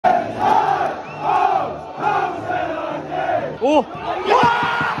Oh! Oh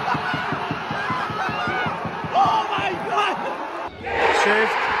my God!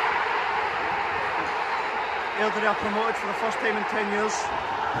 Saved. AIRDRIE are promoted for the first time in 10 years.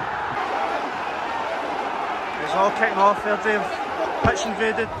 It's all kicking off. AIRDRIE have pitch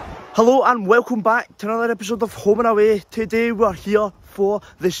invaded. Hello and welcome back to another episode of Home and Away. Today we're here for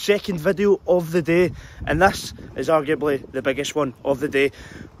the second video of the day, and this is arguably the biggest one of the day.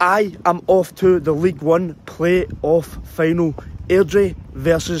 I am off to the League One play-off final, AIRDRIE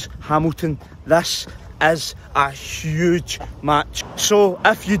versus Hamilton. This is a huge match. So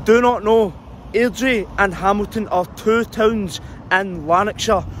if you do not know, AIRDRIE and Hamilton are two towns in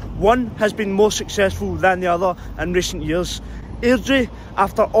Lanarkshire. One has been more successful than the other in recent years. AIRDRIE,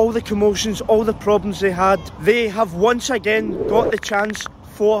 after all the commotions, all the problems they had, they have once again got the chance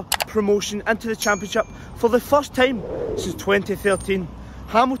for promotion into the Championship for the first time since 2013.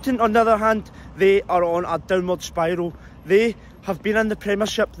 Hamilton, on the other hand, they are on a downward spiral. They have been in the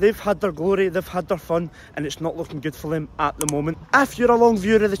Premiership, they've had their glory, they've had their fun, and it's not looking good for them at the moment. If you're a long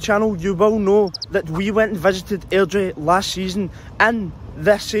viewer of the channel, you will know that we went and visited AIRDRIE last season in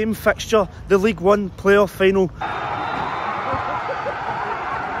the same fixture, the League One playoff final.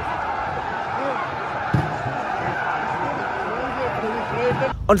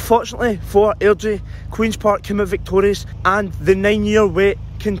 Unfortunately for AIRDRIE, Queen's Park came out victorious and the 9-year wait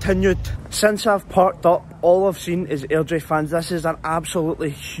continued. Since I've parked up, all I've seen is AIRDRIE fans. This is an absolutely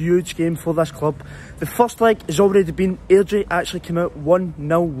huge game for this club. The first leg has already been, AIRDRIE actually came out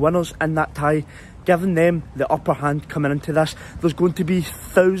 1-0 winners in that tie, giving them the upper hand coming into this. There's going to be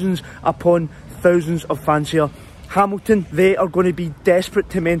thousands upon thousands of fans here. Hamilton, they are going to be desperate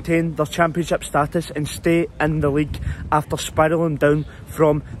to maintain their Championship status and stay in the league after spiralling down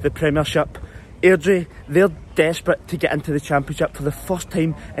from the Premiership. AIRDRIE, they're desperate to get into the Championship for the first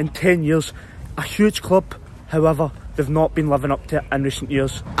time in 10 years. A huge club, however, they've not been living up to it in recent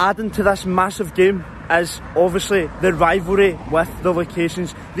years. Adding to this massive game is obviously the rivalry with the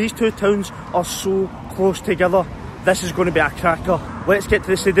locations. These two towns are so close together. This is going to be a cracker. Let's get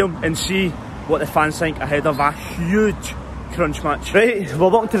to the stadium and see what the fans think ahead of a huge crunch match. Right, well,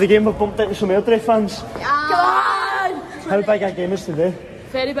 welcome to the game. We've bumped into some AIRDRIE fans. Come on! How big a game is today?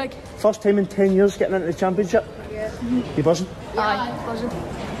 Very big. First time in 10 years getting into the Championship? Yeah. You buzzing? Aye, buzzing.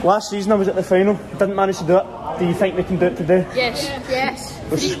 Last season I was at the final, didn't manage to do it. Do you think we can do it today? Yes. Yes.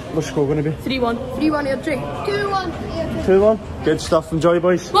 What's the score going to be? 3-1. 3-1 AIRDRIE. 2-1 AIRDRIE. 2-1? Good stuff, enjoy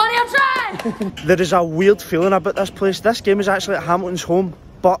boys. 1 AIRDRIE! There is a weird feeling about this place. This game is actually at Hamilton's home,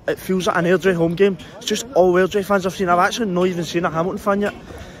 but it feels like an AIRDRIE home game. It's just all AIRDRIE fans I've seen. I've actually not even seen a Hamilton fan yet.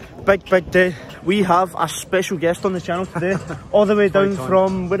 Big day. We have a special guest on the channel today, all the way down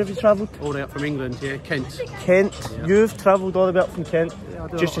from, where have you travelled? All the way up from England, yeah, Kent. Kent. Yeah. You've travelled all the way up from Kent, yeah,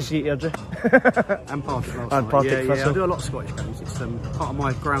 just to see AIRDRIE. And Partick. And Partick, yeah, I do a lot of Scottish games. It's part of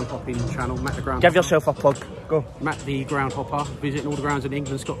my ground hopping channel, Matt the Ground Give Hopper. yourself a plug, go. Matt the Ground Hopper, visiting all the grounds in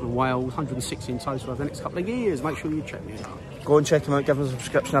England, Scotland, Wales, 106 in total over the next couple of years. Make sure you check me out. Go and check him out, give him a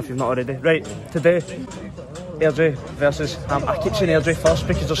subscription if you've not already. Right, today, AIRDRIE versus I keep saying AIRDRIE first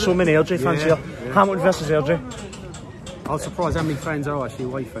because there's so many AIRDRIE fans here. Yeah. Hamilton versus AIRDRIE. I was surprised how many fans there are actually,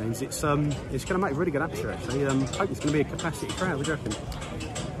 away fans. It's going to make a really good atmosphere actually. I hope it's going to be a capacity crowd, what do you reckon?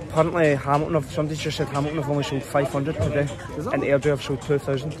 Apparently Hamilton, somebody's just said Hamilton have only sold 500 today and AIRDRIE have sold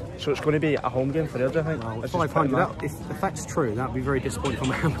 2,000. So it's going to be a home game for AIRDRIE, I think. Well, 500, if that's true, that would be very disappointing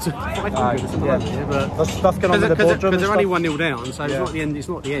for Hamilton. 500 is but there's stuff going on with the boardroom. Because they're only 1-0 down, so it's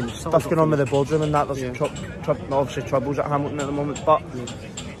not the end. Stuff going on with the boardroom and that, there's obviously troubles at Hamilton at the moment, but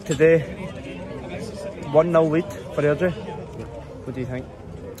today, 1-0 lead for AIRDRIE. What do you think?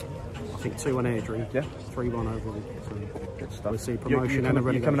 I think 2-1 AIRDRIE, yeah. 3-1 overall. So good stuff. We'll see promotion and a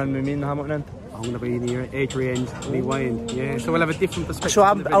relegation. You're coming in with me in the Hamilton end? I'm going to be in the AIRDRIE end anyway, and yeah, so we'll have a different perspective. So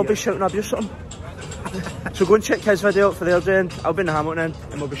I'll be shouting abuse at him. So go and check his video out for the AIRDRIE end. I'll be in the Hamilton end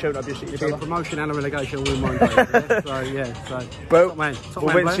and we'll be shouting abuse at each other. Promotion and a relegation all in one day. So well, top man,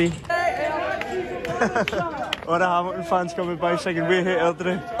 we'll wait and see. All the Hamilton fans coming by singing "We Hate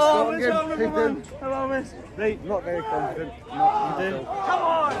AIRDRIE." Oh, what's wrong with everyone? Hello, miss. Right, not very confident. You do? Come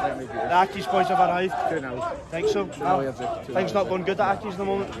on! The Accies boys have arrived. 2-0. Think so? No. Things not going good at Accies at the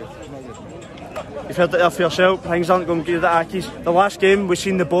moment. You've heard it there for yourself. Things aren't going good at Accies. The last game we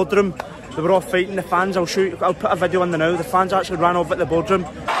seen the boardroom. They were all fighting. The fans. I'll put a video in there now. The fans actually ran off at the boardroom.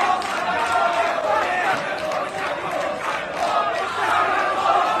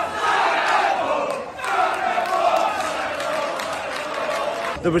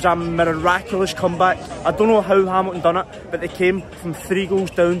 There was a miraculous comeback. I don't know how Hamilton done it, but they came from 3 goals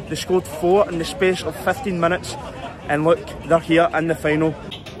down. They scored 4 in the space of 15 minutes. And look, they're here in the final.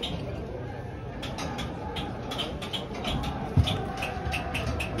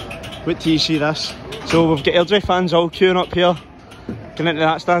 Wait till you see this. So we've got AIRDRIE fans all queuing up here, getting into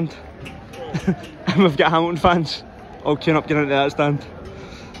that stand. And we've got Hamilton fans all queuing up, getting into that stand.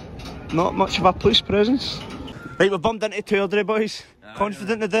 Not much of a police presence. Right, we've bumped into two AIRDRIE boys. Aye,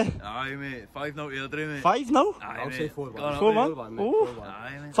 confident today? Aye mate, 5-0 AIRDRIE mate. 5-0? I'll say 4-1. 4-1? Oh.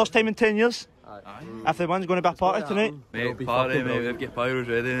 Aye, mate. First time in 10 years? Aye. If the one's going to be a party tonight? Mate, party mate, we've got pyros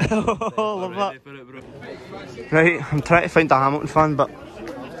ready mate. Oh, love that. For it, bro. Right, I'm trying to find a Hamilton fan, but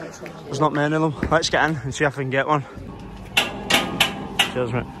there's not many of them. Let's get in and see if we can get one.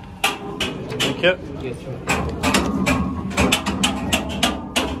 Cheers, mate. Thank you.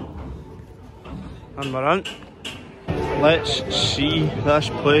 And we're in. Let's see this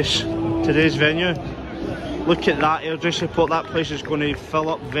place, today's venue. Look at that AIRDRIE support, that place is going to fill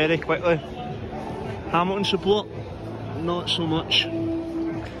up very quickly. Hamilton support, not so much.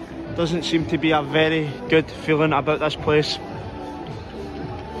 Doesn't seem to be a very good feeling about this place.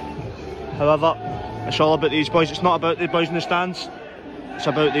 However, it's all about these boys. It's not about the boys in the stands, it's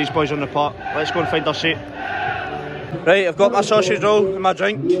about these boys on the park. Let's go and find our seat. Right, I've got my sausage roll and my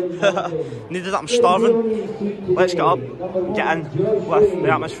drink. Needed it, I'm starving. Let's get up, get in with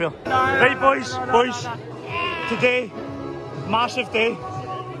the atmosphere. Right boys, today, massive day.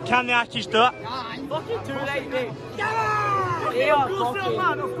 Can the Ackies do it? Fucking too right, mate. They are fucking,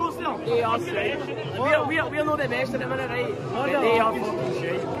 man, of course they are. They are straight. We're not the best at the minute, right? But they are fucking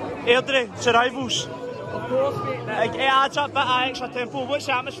straight. AIRDRIE, it's the rivals. Of course, mate. It adds a bit of extra tempo. What's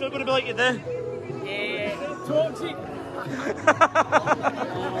the atmosphere going to be like today? Toxic.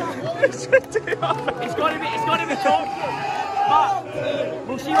 It's It's got to be toxic. But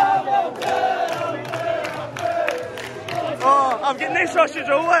we'll see what happens. Oh, I'm getting this sausage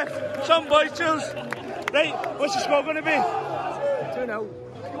roll left. Some boys, cheers. Right, what's the score going to be? 2-0.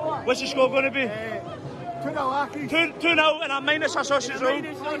 What's the score going to be? 2-0 Ackies. 2-0 and a minus a sausage roll.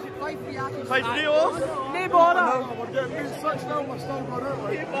 5-3 Ackies. 5-3 off. No bother. We're getting these 6-0, we're still going out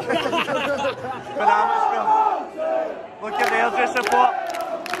like. Good atmosphere. Look at the AIRDRIE support.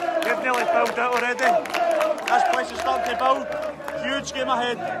 They've nearly filled out already. This place is starting to build. Huge game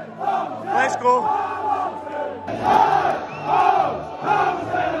ahead. Let's go.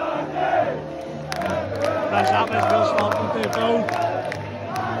 This atmosphere is starting to build.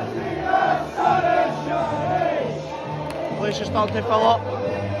 The place is starting to fill up.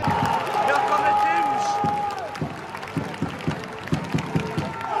 Here come the teams.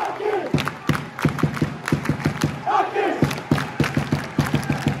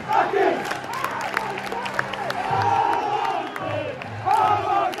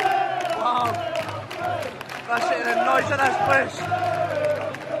 Wow. Listen to the noise of this place.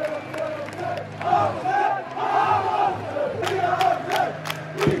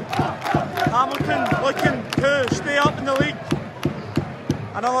 Hamilton looking to stay up in the league.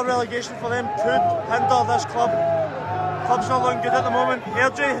 Another relegation for them could hinder this club. Club's not looking good at the moment.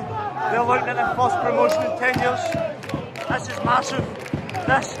 AIRDRIE, they're looking at their first promotion in 10 years. This is massive.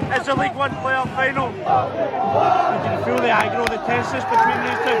 This is the League One playoff final. You can feel the aggro, the tenseness between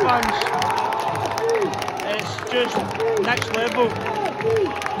these two fans. It's just next level.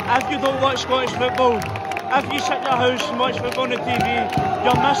 If you don't watch Scottish football, if you sit in your house and watch football on the TV,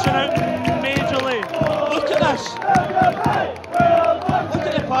 you're missing out majorly. Look at this. Look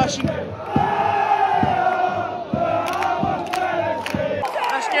at the passion.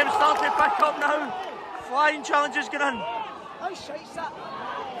 This game's starting to pick up now. Flying challenges get in.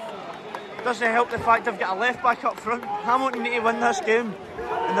 Doesn't help the fact they've got a left back up front. Hamilton need to win this game,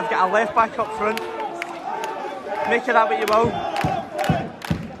 and they've got a left back up front. Make it that what you will.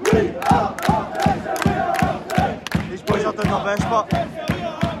 These boys are doing their best, but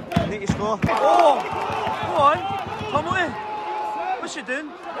they need to score. Oh! Go on! Hamilton! What's he doing?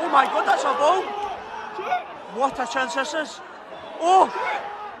 Oh my god, that's a ball! What a chance this is! Oh!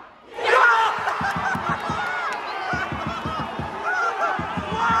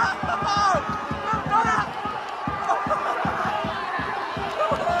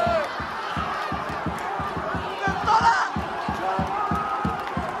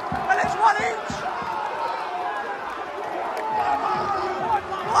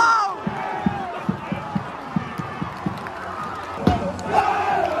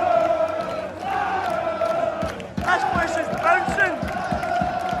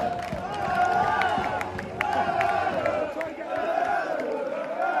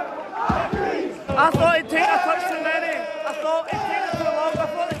 I thought he'd take a touch too many. I thought he'd take it too long. I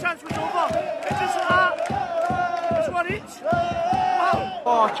thought the chance was over. It's just like that. It's one each. Wow.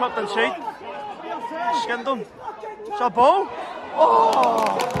 Oh, chopped inside. Skinned him. It's a ball.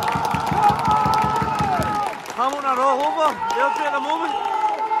 Oh! Hamilton are all over. AIRDRIE at the moment.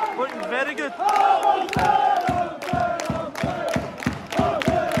 Looking very good.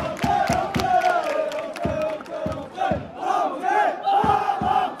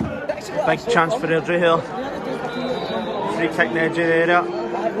 Big chance for AIRDRIE here. Free kick in the edge of the area.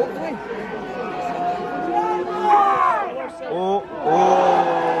 Oh,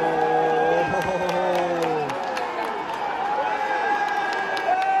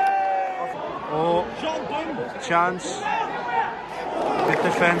 oh. Chance. Good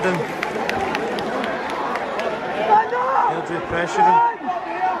defending. AIRDRIE pressuring.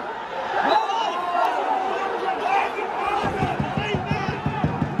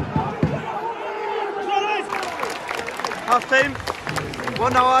 Half time,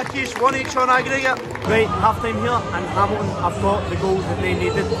 1-0 Accies, 1 each on aggregate. Right, half time here, and Hamilton have got the goal that they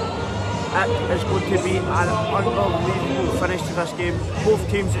needed. It is going to be an unbelievable finish to this game. Both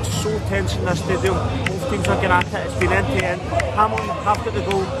teams, it's so tense in this stadium. Both teams are going at it, it's been end to end. Hamilton have got the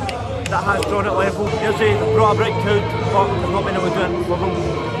goal that has drawn it level. AIRDRIE brought a bright crowd, but they've not been able to do it for them.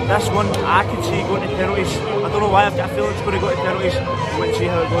 This one, I could see going to penalties. I don't know why, I've got a feeling it's going to go to penalties. Let's see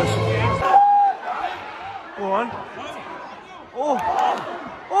how it goes. Go on. Oh!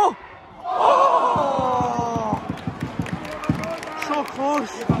 Oh! Oh! So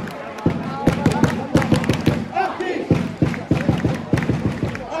close!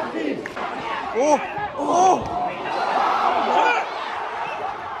 Oh! Oh!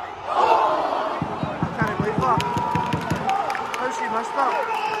 I can't believe that. How's she missed that?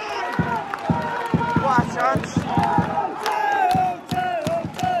 What a chance!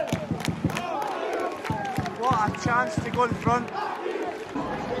 What a chance to go in front.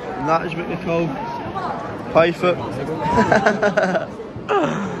 And that is what we call pie foot.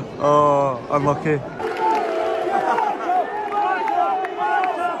 Oh, unlucky.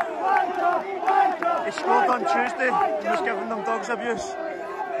 He scored on Tuesday, he was giving them dogs abuse,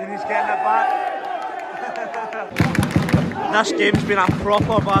 and he's getting it back. This game's been a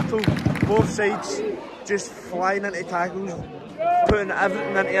proper battle, both sides just flying into tackles, putting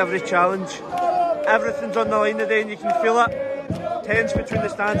everything into every challenge. Everything's on the line today and you can feel it. Tense between the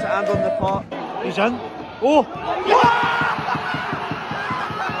stands and on the park. He's in. Oh!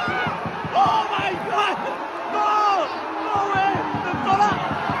 Oh my god! No! No way! They've done it!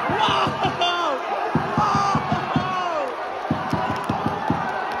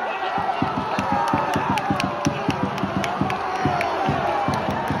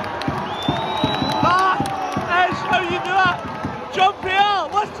 Wow! That is how you do it! Jump here!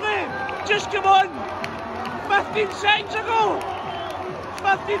 Listen! Just come on! 15 seconds ago!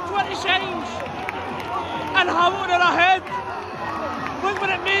 15-20 seconds! And Hamilton are ahead! Look what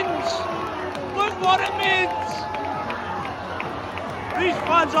it means! Look what it means! These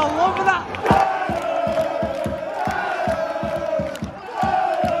fans are loving it!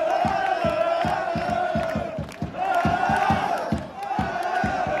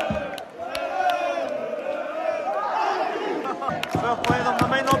 Fair play them, there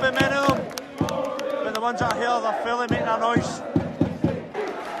might not be many of them, but the ones that are here, they're fairly making a noise.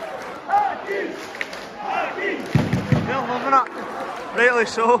 They're loving it. Rightly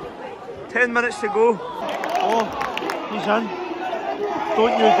so. 10 minutes to go. Oh, he's in.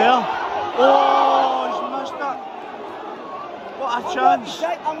 Don't you dare. Oh, he's missed it. What a chance.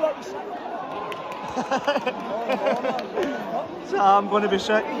 So I'm going to be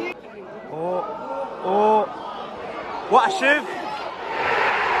sick. Oh, oh. What a save.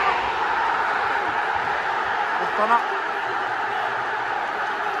 They've done it.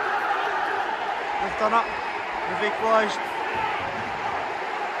 They've done it. They've equalised.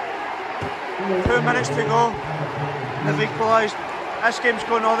 2 minutes to go. They've equalised. This game's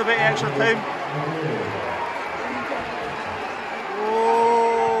going all the way to extra time.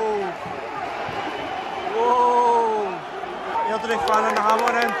 Whoa! Whoa! AIRDRIE fan in the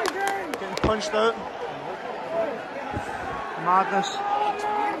Hamilton end, getting punched out. Madness.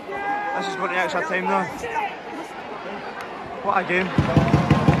 This is going to extra time now. What a game.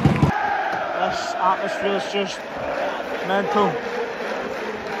 This atmosphere is just mental.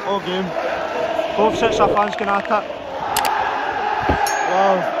 All game. Both sets of fans going at it.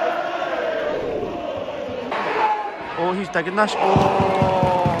 Wow. Oh, he's digging this. Oh.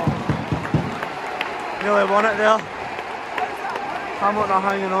 Nearly won it there. Hamilton are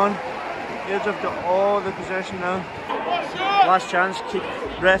hanging on. AIRDRIE have got all the possession now. Last chance,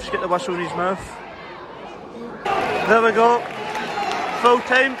 refs get the whistle in his mouth. There we go. Full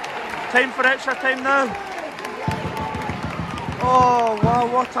time. Time for extra time now. Oh wow,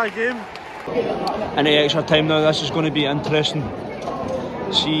 what a game. In the extra time now, this is going to be interesting.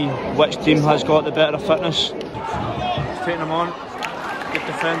 See which team has got the better fitness. He's taking them on. Good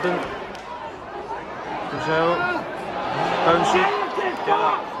defending. Goes out. Bouncy. Get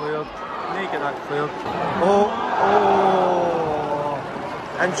that cleared. Need to get that cleared. Oh!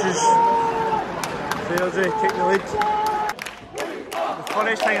 Inches. AIRDRIE take the lead. The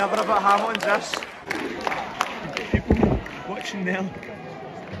funniest thing ever about Hamilton's this. People watching there.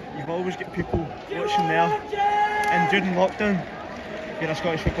 You've always got people watching there. And during lockdown, if you're a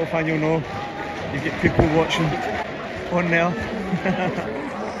Scottish football fan, you'll know you get people watching on there.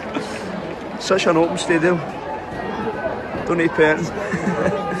 Such an open stadium. Don't need to pay anything.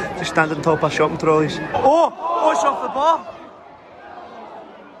 Just stand on top of shopping trolleys. Oh! Oh, it's off the bar!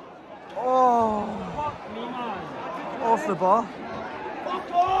 Oh! Off the bar.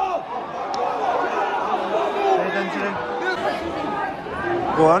 Head injury.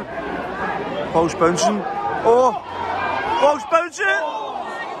 Go on. Ball's bouncing. Oh! Ball's bouncing!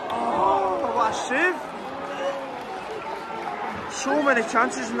 Oh, what a save! So many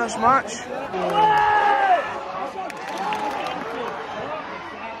chances in this match.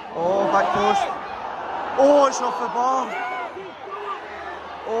 Oh, back post. Oh, it's off the bar.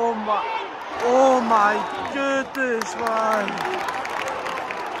 Oh my goodness, man.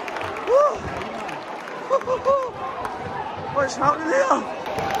 What's happening here?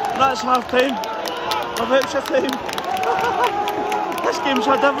 That's half time. Of extra time. This game's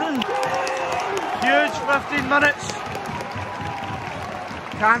had everything. Huge 15 minutes.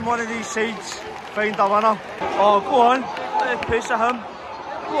 Can one of these sides find a winner? Oh, go on. Let the pace of him.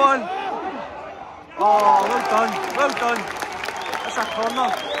 Go on. Oh, well done. Well done. That's a corner.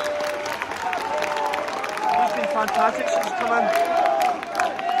 He's been fantastic since he's come in.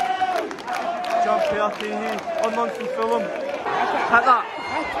 Jump here, on from Fulham. Hit that.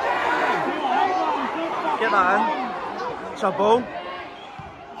 Get that in. It's a ball.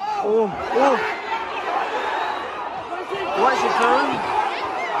 Oh. What is he doing?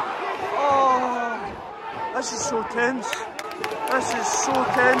 Oh, this is so tense. This is so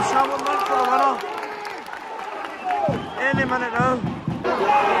tense. Hamilton looking for a winner. Any minute now.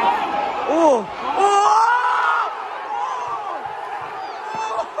 Oh!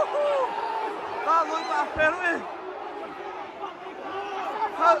 That looked like a penalty.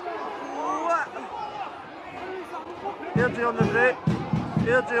 What? AIRDRIE on the break.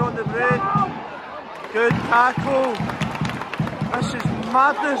 AIRDRIE on the break. Good tackle. This is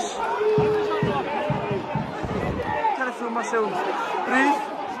madness. Can I feel myself breathe?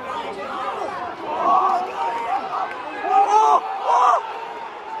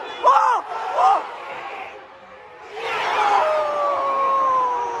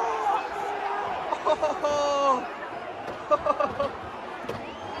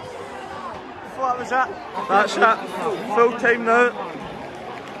 That was it. That's it. Full time now.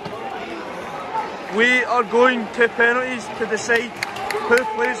 We are going to penalties to decide who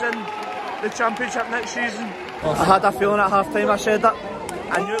plays in the championship next season. I had a feeling at half time, I said that.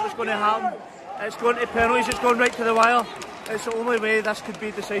 I knew it was going to happen. It's going to penalties, it's going right to the wire. It's the only way this could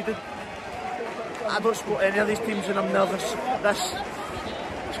be decided. I don't support any of these teams and I'm nervous.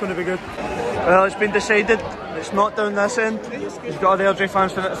 It's going to be good. Well, it's been decided. It's not down this end. You've got the AIRDRIE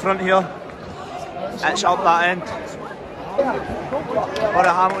fans at the front here. It's up that end. Or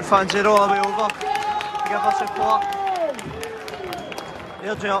the Hamilton fans are all the way over to give us support.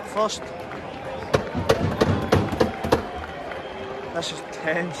 AIRDRIE up first. This is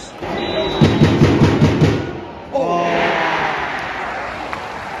tense. Oh.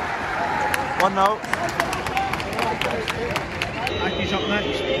 1-0. Aki's up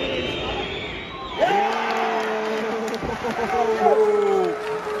next. Oh.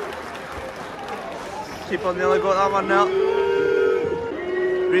 Keeper nearly got that one there.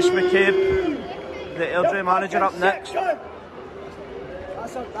 Reece McCabe, the AIRDRIE manager, up next.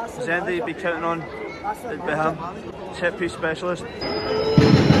 Is there anything you'd be counting on? It'd be him. Set piece specialist. Never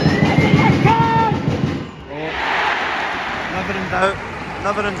in doubt.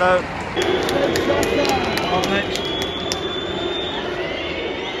 Never in doubt. Up next.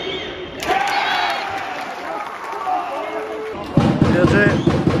 AIRDRIE.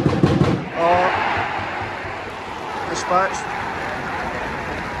 Oh. Dispatched.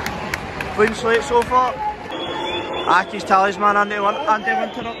 Clean slate so far. Aki's talisman, Andy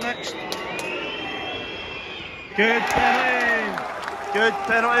Winter up next. Good penalty. Good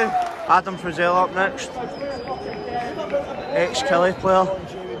penalty. Adam Frizzell up next. Ex-Killie player.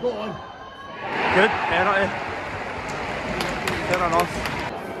 Good penalty. Fair enough.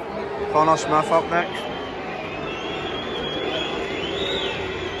 Connor Smith up next.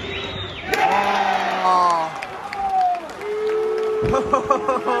 Oh.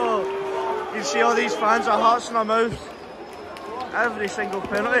 You see all these fans with hearts in their mouths. every single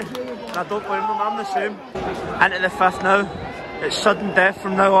penalty, and I don't blame them, I'm the same. Into the 5th now, it's sudden death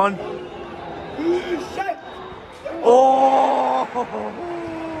from now on. Oh!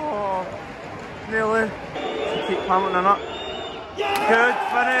 Nearly. To keep Hamilton up. Good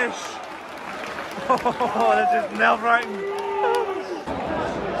finish! Oh, this is nerve-wracking.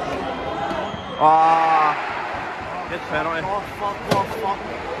 Ah, good penalty. Oh fuck, oh fuck.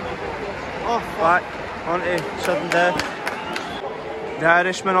 Oh fuck. Back onto sudden death. The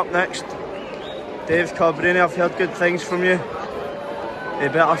Irishman up next. Dave Cabrini, I've heard good things from you. He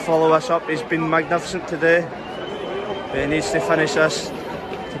better follow us up. He's been magnificent today. But he needs to finish this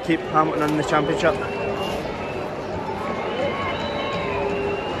to keep Hamilton in the championship.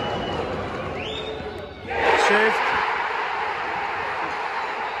 Saved.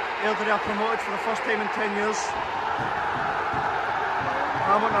 AIRDRIE are promoted for the first time in 10 years.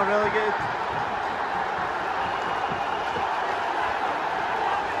 Hamilton are relegated.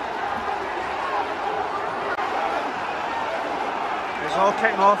 It's all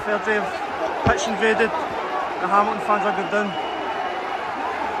kicking off. AIRDRIE have pitch invaded. The Hamilton fans are good down.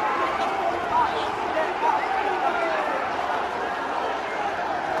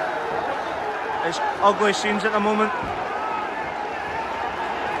 It's ugly scenes at the moment.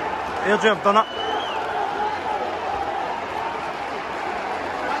 AIRDRIE have done it.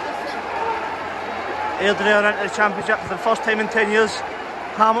 AIRDRIE are into the championship for the first time in 10 years.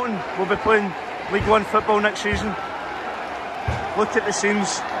 Hamilton will be playing League One football next season. Look at the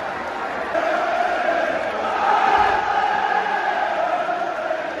scenes.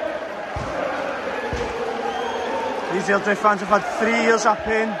 These AIRDRIE fans have had 3 years of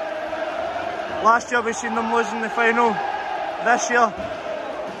pain. Last year we seen them losing the final. This year,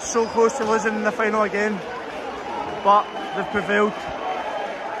 so close to losing in the final again. But they've prevailed.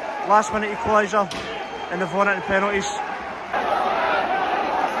 Last minute equaliser and they've won it in penalties.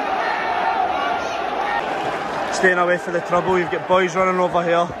 Staying away for the trouble, you've got boys running over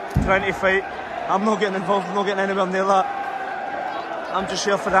here, trying to fight. I'm not getting involved, I'm not getting anywhere near that. I'm just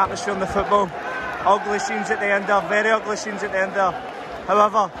here for the atmosphere and the football. Ugly scenes at the end there, very ugly scenes at the end there.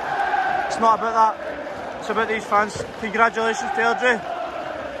 However, it's not about that, it's about these fans. Congratulations to AIRDRIE.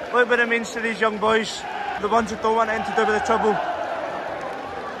 Look what it means to these young boys, the ones who don't want anything to do with the trouble.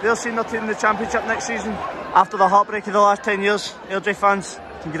 They'll see their team in the championship next season. After the heartbreak of the last 10 years, AIRDRIE fans,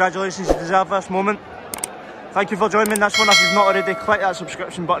 congratulations, you deserve this moment. Thank you for joining me in this one. If you've not already, click that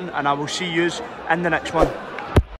subscription button and I will see you in the next one.